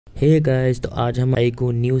Hey guys, तो आज हम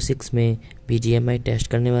iQOO न्यू 6 में BGMI टेस्ट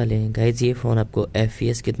करने वाले हैं। गाइस, ये फ़ोन आपको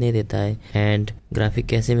FPS कितने देता है एंड ग्राफिक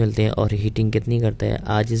कैसे मिलते हैं और हीटिंग कितनी करता है,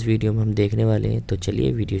 आज इस वीडियो में हम देखने वाले हैं। तो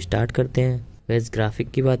चलिए वीडियो स्टार्ट करते हैं। गाइस,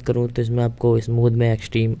 ग्राफिक की बात करूँ तो इसमें आपको स्मूथ में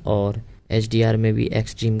एक्सट्रीम और HDR में भी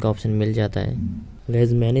एक्सट्रीम का ऑप्शन मिल जाता है।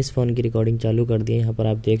 गाइस, मैंने इस फ़ोन की रिकॉर्डिंग चालू कर दी है। यहाँ पर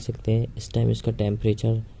आप देख सकते हैं इस टाइम इसका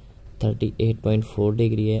टेम्परेचर 38.4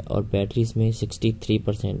 डिग्री है और बैटरी इसमें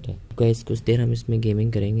 63% है। गाइस, कुछ देर हम इसमें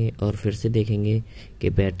गेमिंग करेंगे और फिर से देखेंगे कि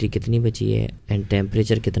बैटरी कितनी बची है एंड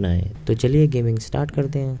टेम्परेचर कितना है। तो चलिए गेमिंग स्टार्ट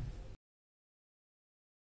करते हैं।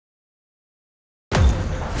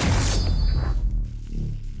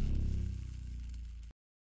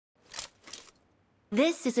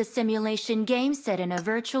 This is a simulation game set in a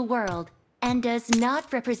virtual world and does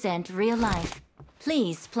not represent real life.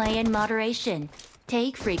 Please play in moderation,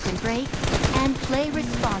 take frequent breaks, and play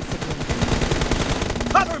responsibly.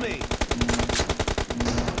 Cover me!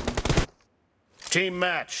 Team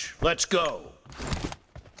match, let's go!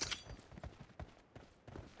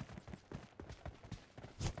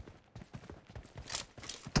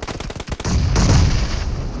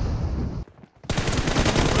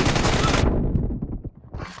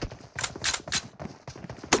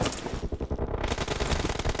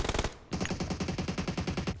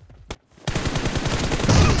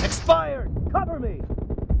 Expired! Cover me!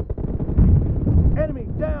 Enemy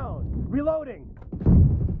down! Reloading!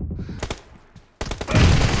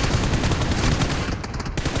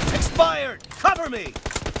 Expired! Cover me!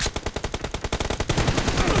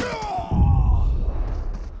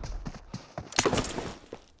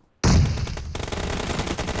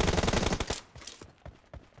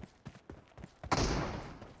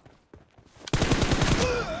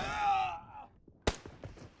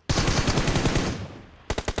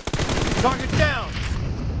 Target down!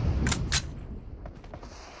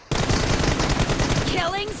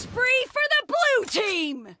 Killing spree for the blue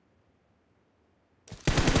team!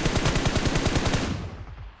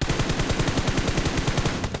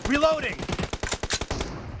 Reloading!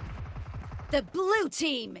 The blue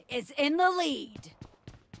team is in the lead.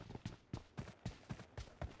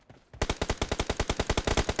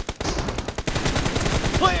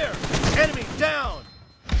 Clear! Enemy down!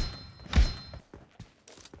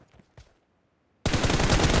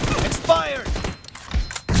 Expired!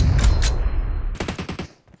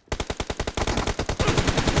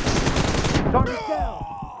 Target down!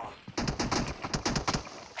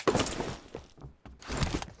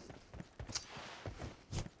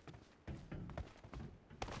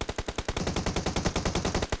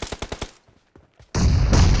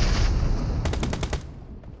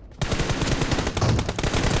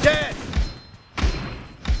 Dead!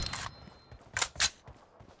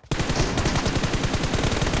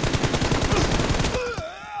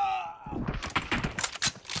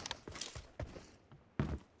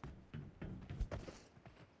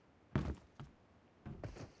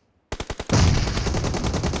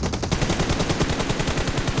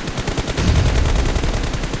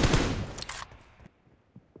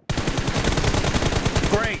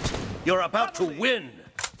 Great! You're about to win!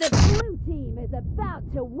 The blue team is about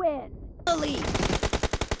to win the lead.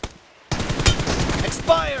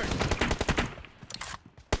 Expired!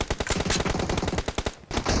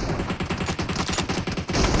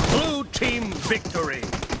 Blue team victory!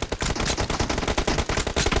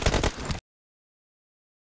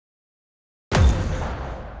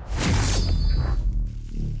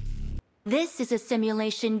 This is a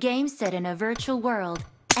simulation game set in a virtual world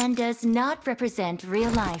and does not represent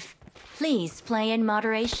real life. Please play in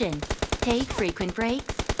moderation, take frequent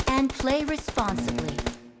breaks, and play responsibly.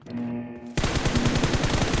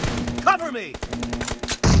 Cover me!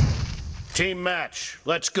 Team match,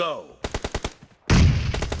 let's go!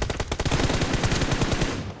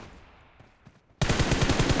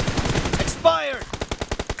 Expired!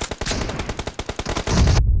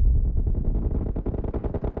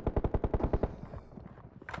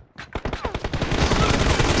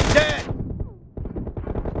 Dead!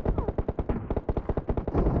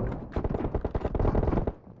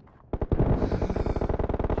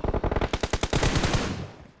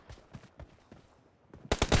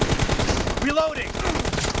 Reloading!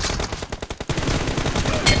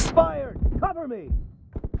 Expired! Cover me!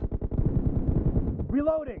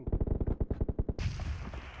 Reloading!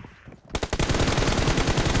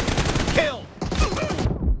 Kill!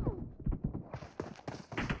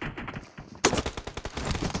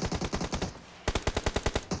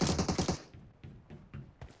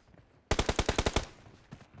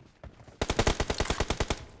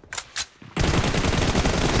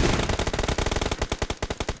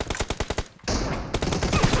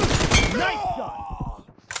 Nice shot!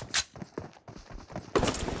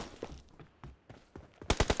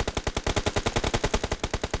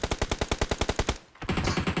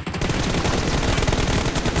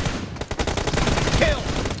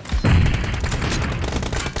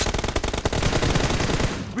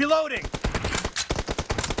 Reloading!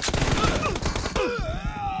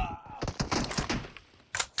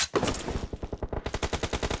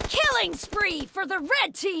 Killing spree for the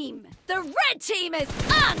red team! The red team is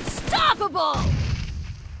unstoppable!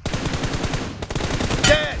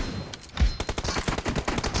 Dead!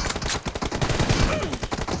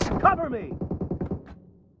 Cover me!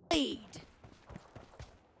 Lead.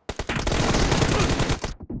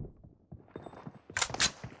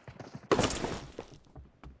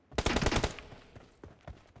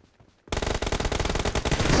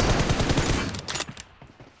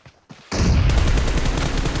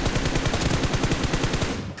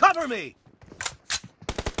 Cover me!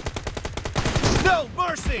 No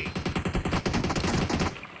mercy!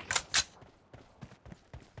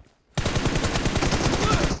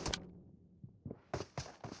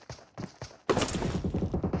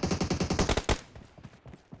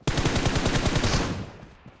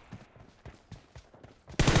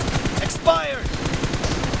 Expired!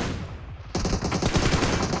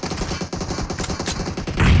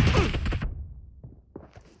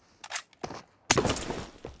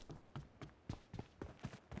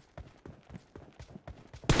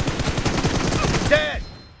 Dead!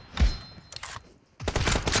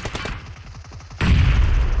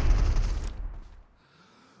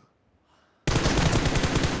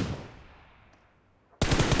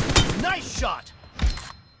 Nice shot!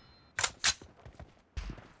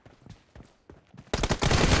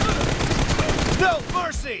 No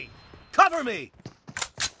mercy! Cover me!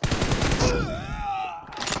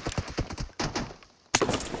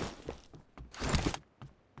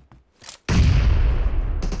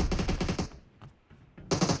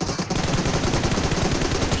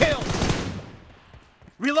 Kill!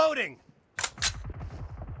 Reloading!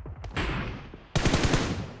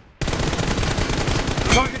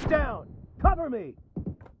 Target down! Cover me!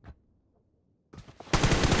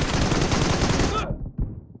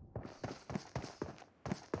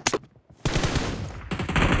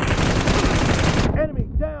 Enemy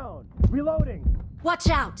down! Reloading! Watch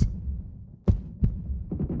out!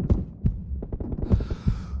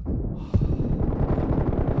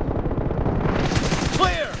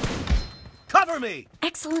 Clear! Cover me!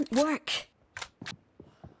 Excellent work.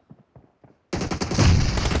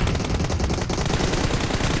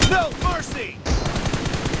 No mercy!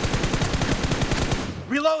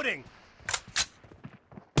 Reloading!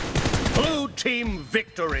 Blue team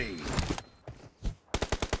victory!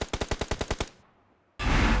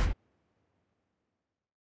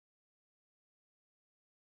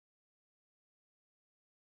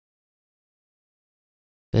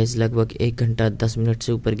 Guys लगभग 1 घंटा 10 minute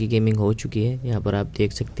से ऊपर की gaming हो चुकी है। यहाँ पर आप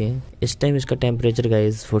देख सकते हैं इस टाइम इसका टेम्परेचर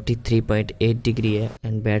गाइस 43.8 डिग्री है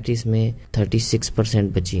एंड बैटरी इसमें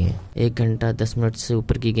 36% बची है। 1 घंटा 10 मिनट से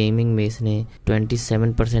ऊपर की गेमिंग में इसने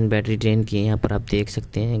 27% बैटरी ड्रेन की है। यहाँ पर आप देख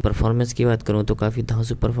सकते हैं। परफॉर्मेंस की बात करूँ तो काफ़ी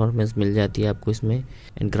धांसू परफॉर्मेंस मिल जाती है आपको इसमें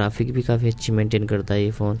एंड ग्राफिक भी काफ़ी अच्छी मेंटेन करता है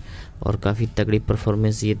ये फ़ोन और काफ़ी तगड़ी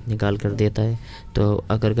परफॉर्मेंस ये निकाल कर देता है। तो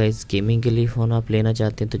अगर गाइस गेमिंग के लिए फ़ोन आप लेना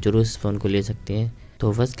चाहते हैं तो ज़रूर इस फ़ोन को ले सकते हैं।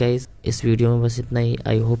 तो बस गाइस इस वीडियो में बस इतना ही।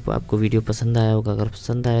 आई होप आपको वीडियो पसंद आया होगा। अगर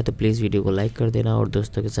पसंद आया तो प्लीज़ वीडियो को लाइक कर देना और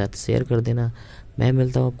दोस्तों के साथ शेयर कर देना। मैं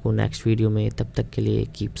मिलता हूँ आपको नेक्स्ट वीडियो में, तब तक के लिए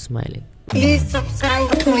keep smiling. Please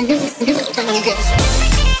subscribe to my YouTube channel, guys.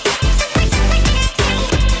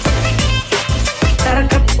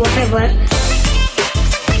 Whatever.